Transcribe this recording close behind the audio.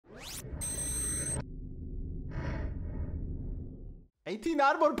$18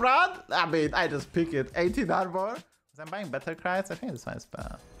 armor, Brann? I mean, I just pick it. 18 armor. Because I'm buying better cries. I think this one is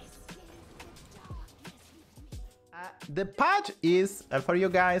better. The patch is, for you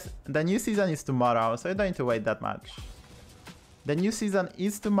guys, the new season is tomorrow, so you don't need to wait that much. The new season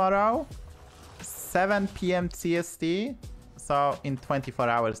is tomorrow, 7 PM CST. So in 24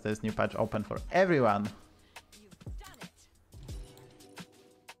 hours, there's new patch open for everyone.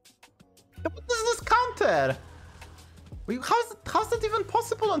 What does this counter? How's that even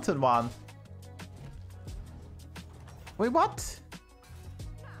possible until 1? Wait, what?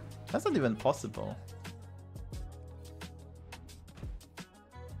 That's not even possible.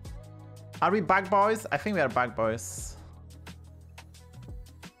 Are we back, boys? I think we are back, boys.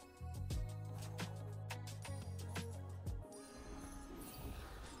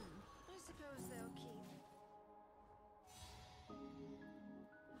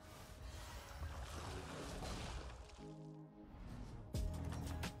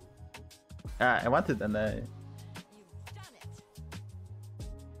 I wanted an A.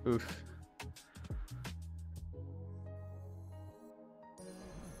 Oof.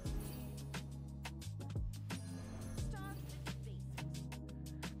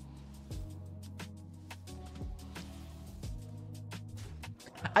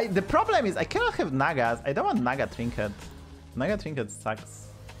 The problem is I cannot have Nagas. I don't want Naga Trinket. Naga Trinket sucks.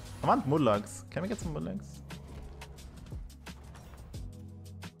 I want Murlocs. Can we get some Murlocs?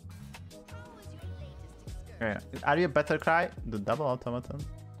 Okay. Are you a better cry? The double automaton.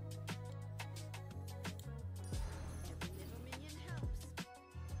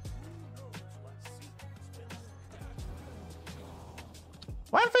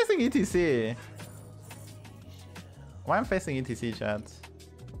 Why I'm facing ETC? Why I'm facing ETC, chat?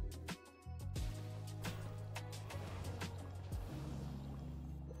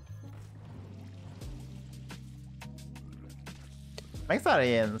 Mechs are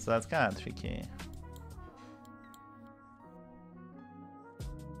in, so that's kind of tricky.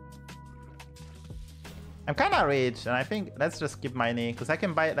 I'm kind of rich, and I think let's just skip mining because I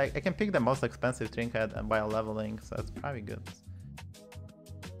can buy, like, I can pick the most expensive trinket and while leveling, so that's probably good.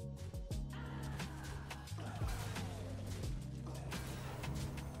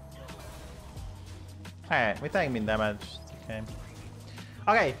 Alright, we're taking min damage. It's okay.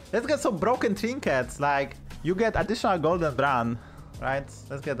 Okay, let's get some broken trinkets. Like, you get additional golden Brann, right?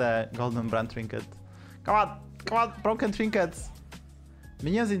 Let's get a golden Brann trinket. Come on, broken trinkets.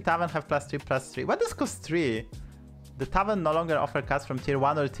 Minions in tavern have +3/+3. What does cost 3? The tavern no longer offer cards from tier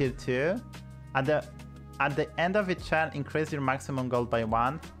 1 or tier 2. At the end of each turn, increase your maximum gold by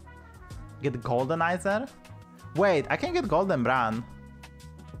 1. Get Goldenizer. Wait, I can get golden Brann.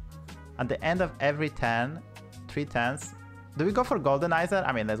 At the end of every turn, 3 turns. Do we go for Goldenizer?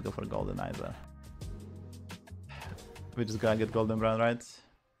 I mean, let's go for Goldenizer. We're just gonna get golden Brann, right?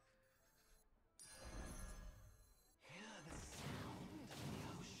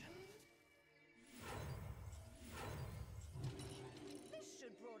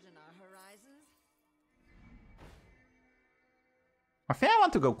 I think I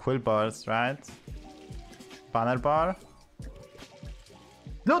want to go quill bars, right? Banner bar.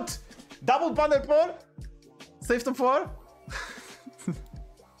 Dude! Double banner bar! Save to 4?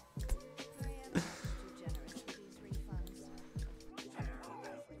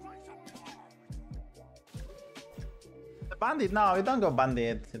 Bandit? No, you don't go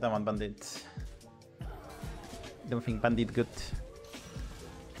bandit. You don't want bandit. Don't think bandit good.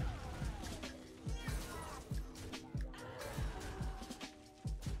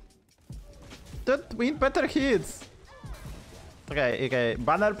 Dude, we need better hits. Okay.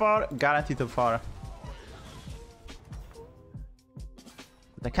 Banner bar, guaranteed to 4.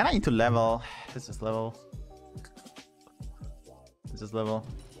 I kinda need to level. Let's just level.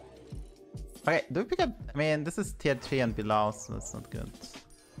 Okay, do we pick up? I mean, this is tier 3 and below, so that's not good.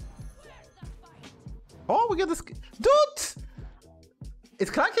 Oh, we get this. Dude!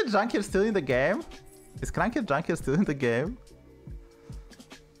 Is Clunker Junker still in the game?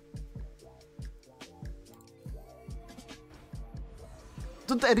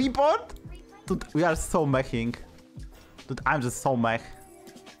 Dude, a report? Dude, we are so meching. Dude, I'm just so mech.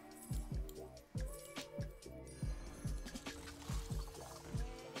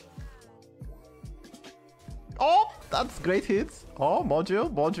 Oh, that's great hits. Oh,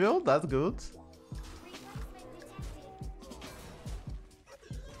 module, that's good.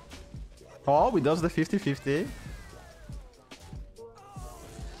 Oh, we dodged the 50-50.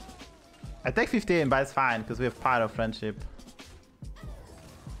 I take 15, but it's fine, because we have Power of Friendship.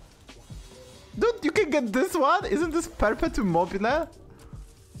 Dude, you can get this one? Isn't this Perpetuum Mobile?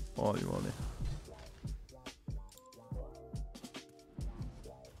 Holy moly.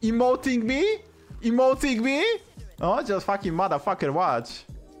 Emoting me? Emoting me? Oh, just fucking motherfucker, watch.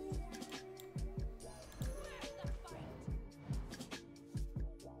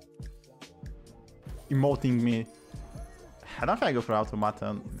 Emoting me. I don't think I go for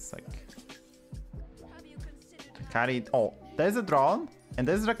automaton. It's like... Drakkari. Oh, there's a drone. And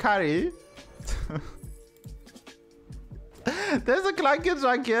there's Drakkari. There's a Clunker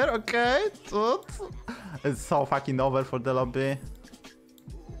Junker, okay. It's so fucking over for the lobby.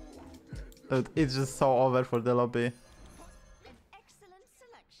 Dude, it's just so over for the lobby. An excellent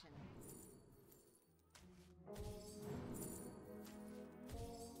selection.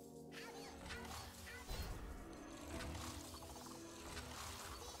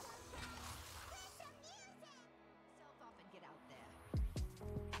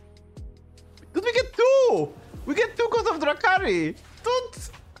 Dude, we get two! We get two because of Drakkari! Dude,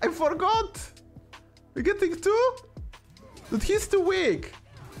 I forgot! We're getting two? Dude, he's too weak!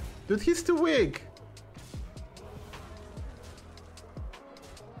 Dude, he's too weak!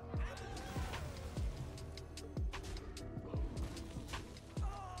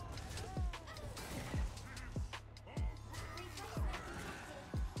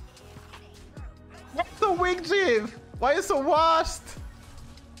 Why so weak, Jeeve? Why are you so washed?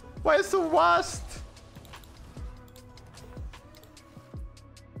 Why are you so washed?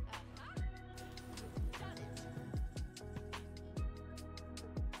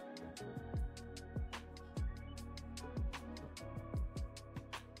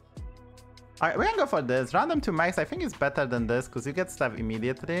 Alright, we're gonna go for this. Random to max, I think is better than this because you get stuff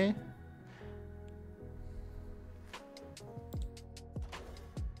immediately.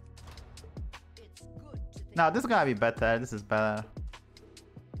 No, this is gonna be better. This is better.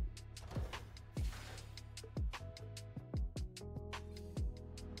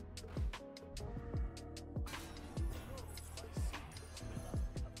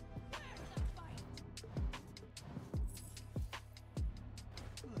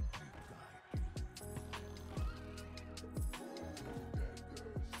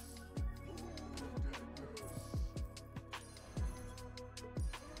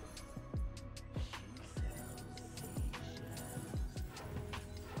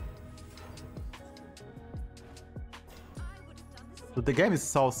 But the game is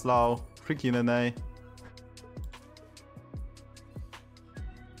so slow. Freaking NA.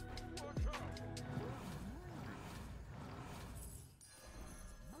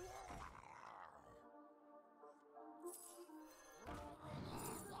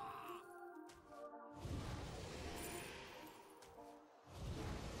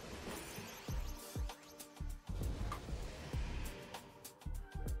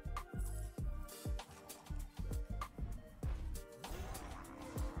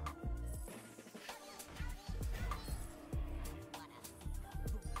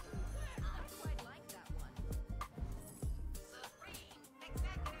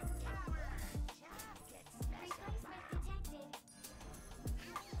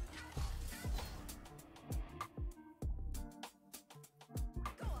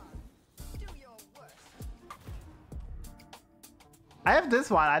 I have this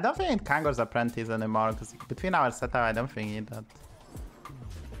one. I don't think it Kangor's Apprentice anymore because between our setup, I don't think it that.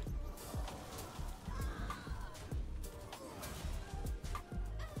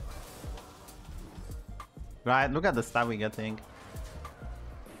 Right, look at the stuff we're getting.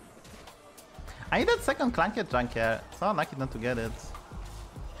 I need that second Clunker Junker. So unlucky not to get it.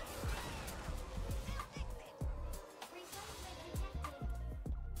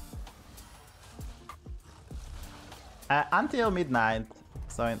 Until midnight,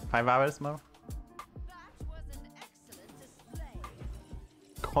 so in 5 hours more. That was an excellent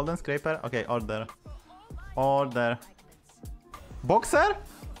display. Golden Scraper? Okay, order. Order. Boxer?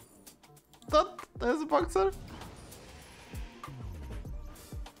 There's a boxer?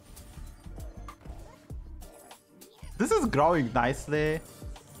 This is growing nicely.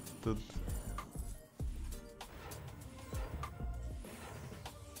 Dude.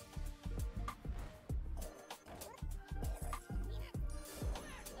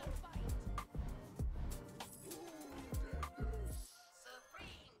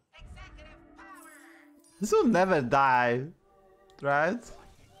 This will never die, right?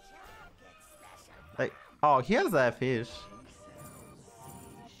 Like, oh, here's a fish.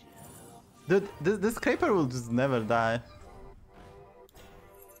 Dude, this Kripparrian will just never die.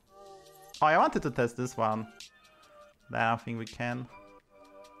 Oh, I wanted to test this one. But I don't think we can.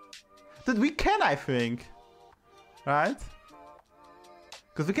 Dude, we can, I think. Right?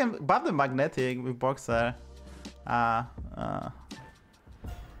 Because we can buff the magnetic with Boxer.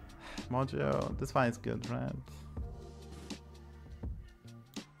 Mojo. This one is good, right?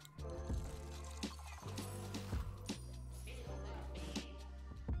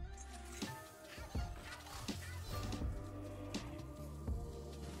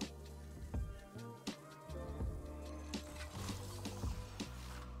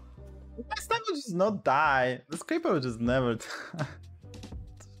 Next time will just not die. This creeper will just never die.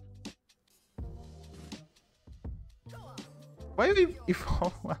 Why do you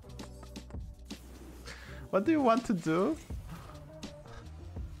evolve? What do you want to do?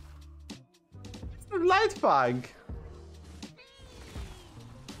 It's a Lightfang.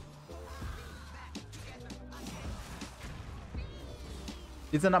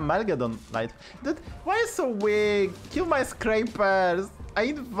 It's an Amalgadon light. Dude, why is so weak? Kill my scrapers. I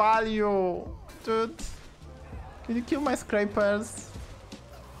need value. Dude. Can you kill my scrapers?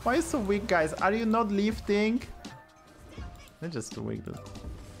 Why is so weak, guys? Are you not lifting? They're just too weak, dude.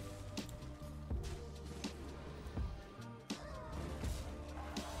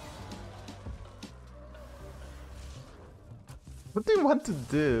 What do you want to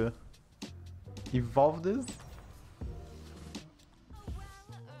do? Evolve this?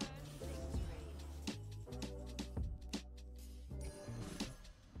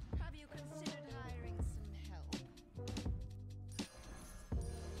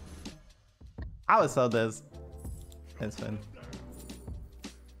 I will sell this. It's fine.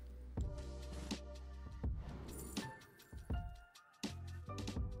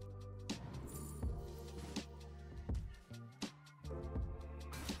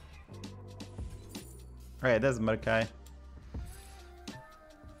 Alright, there's Murk-Eye.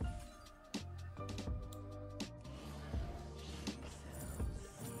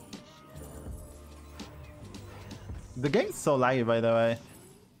 The game's so laggy, by the way.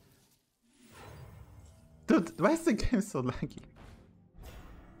 Dude, why is the game so laggy?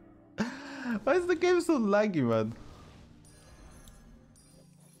 Why is the game so laggy, man?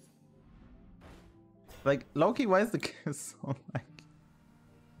 Like, Loki, why is the game so laggy?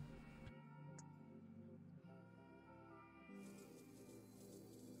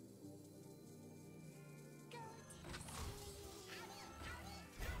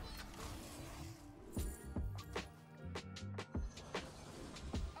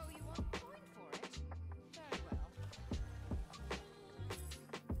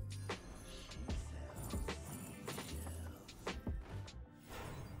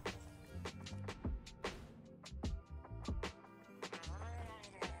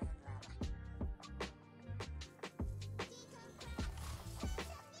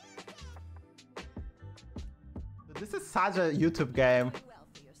 This is such a YouTube game.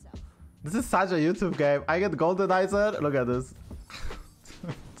 This is such a YouTube game. I get Goldenizer. Look at this.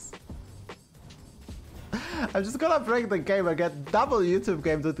 I'm just gonna break the game and get double YouTube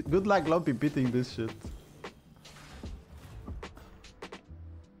game. Dude. Good luck, Lumpy, beating this shit.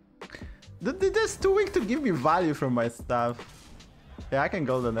 Dude, they're just too weak to give me value from my stuff. Yeah, I can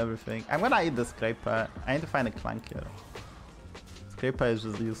golden everything. I'm gonna eat the scraper. I need to find a Clunker. Scraper is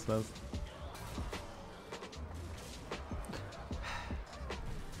just useless.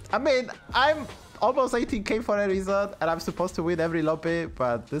 I mean, I'm almost 18k for a reason, and I'm supposed to win every lobby,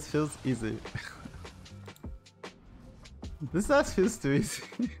 but this feels easy. This just feels too easy.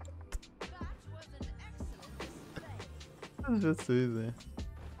 It's just too easy.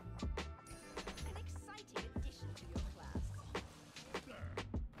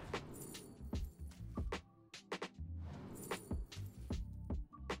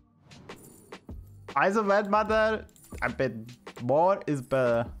 Eyes of Red Mother, I bet more is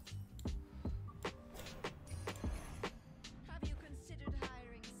better. Have you considered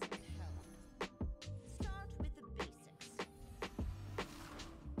hiring some help? Start with the basics.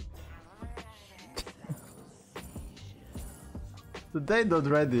 They're not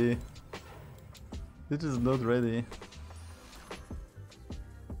ready. They're just not ready.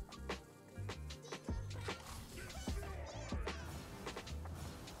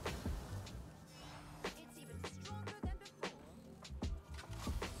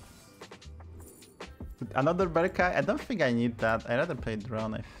 Another Murk-Eye? I don't think I need that. I'd rather play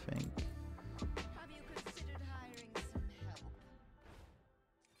drone, I think. Have you considered hiring some help?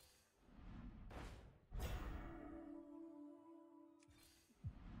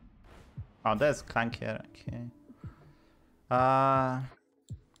 Oh, there's Clunker. Okay.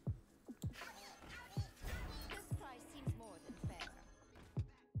 This price seems more than fair.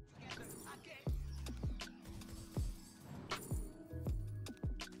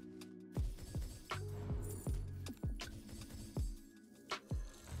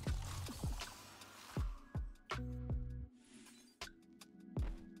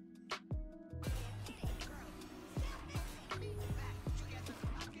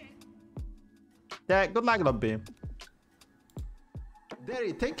 Yeah, good luck, Lobby.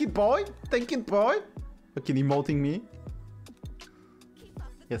 Derry, take it, boy. Take it, boy. Fucking emoting me.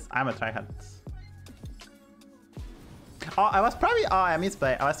 Yes, I'm a tryhard. Oh, I was probably... Oh, I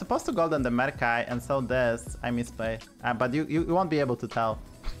misplay. I was supposed to golden the Murk-Eye, and so this, I misplay. But you won't be able to tell.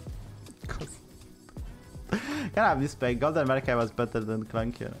 Kind of misplay. Golden Murk-Eye was better than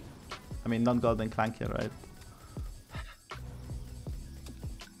Clunker. I mean, not golden Clunker, right?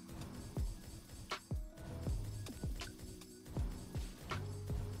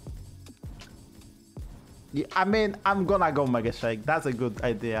 Yeah, I mean, I'm gonna go Mega Shake. That's a good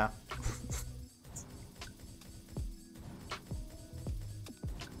idea.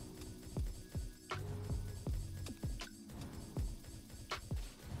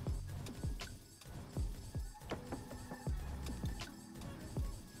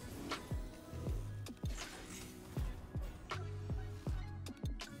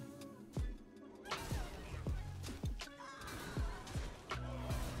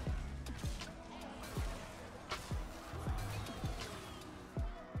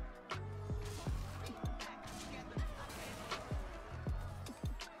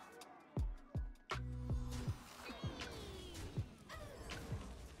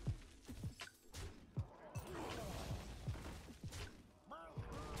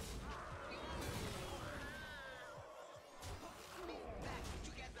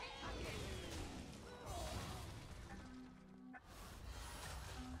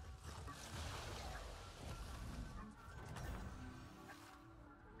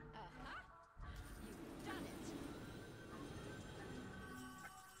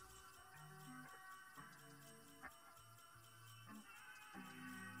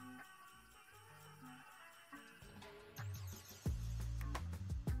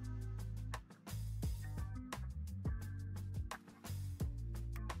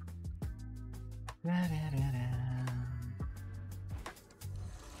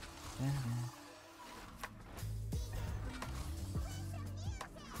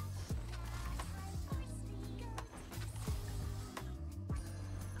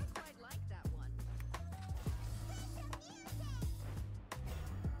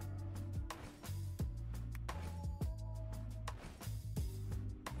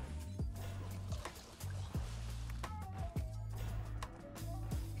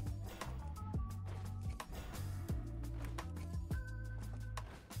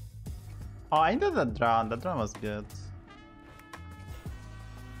 Oh, I did that drone. That drone was good.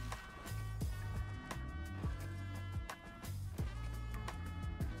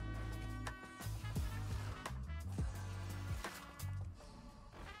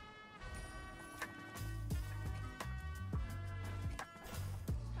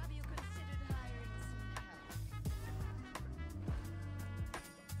 Have you considered hiring some help?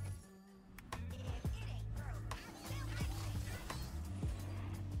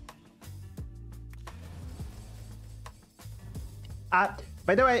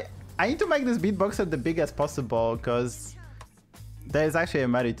 By the way, I need to make this beatboxer the biggest possible because there is actually a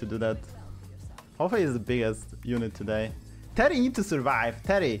merit to do that. Hopefully it's the biggest unit today. Terry need to survive.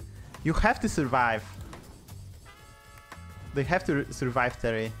 Terry, you have to survive. They have to survive,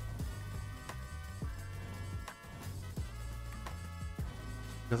 Terry.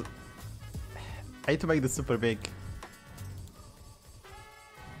 Because I need to make this super big.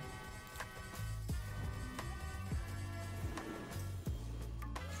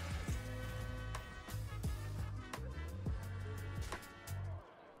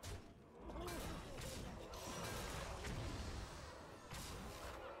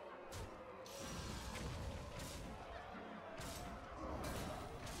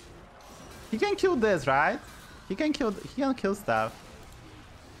 He can kill this, right? He can kill stuff.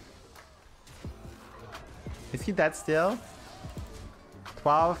 Is he dead still?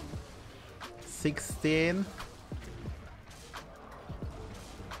 12, 16.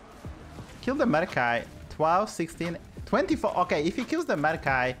 Kill the Murk-Eye. 12, 16, 24. Okay, if he kills the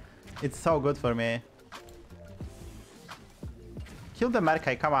Murk-Eye, it's so good for me. Kill the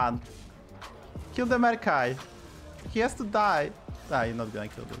Murk-Eye, come on. Kill the Murk-Eye. He has to die. Nah, you're not gonna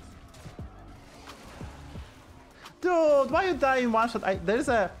kill this. Dude, why you die in one shot? I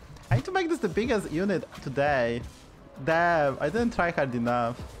need to make this the biggest unit today. Damn, I didn't try hard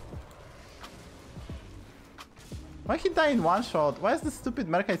enough. Why he die in one shot? Why is this stupid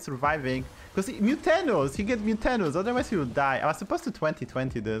Murk-Eye surviving? Because Mutanus, he gets Mutanus, otherwise he will die. I was supposed to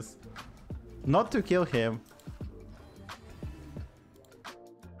 20-20 this. Not to kill him.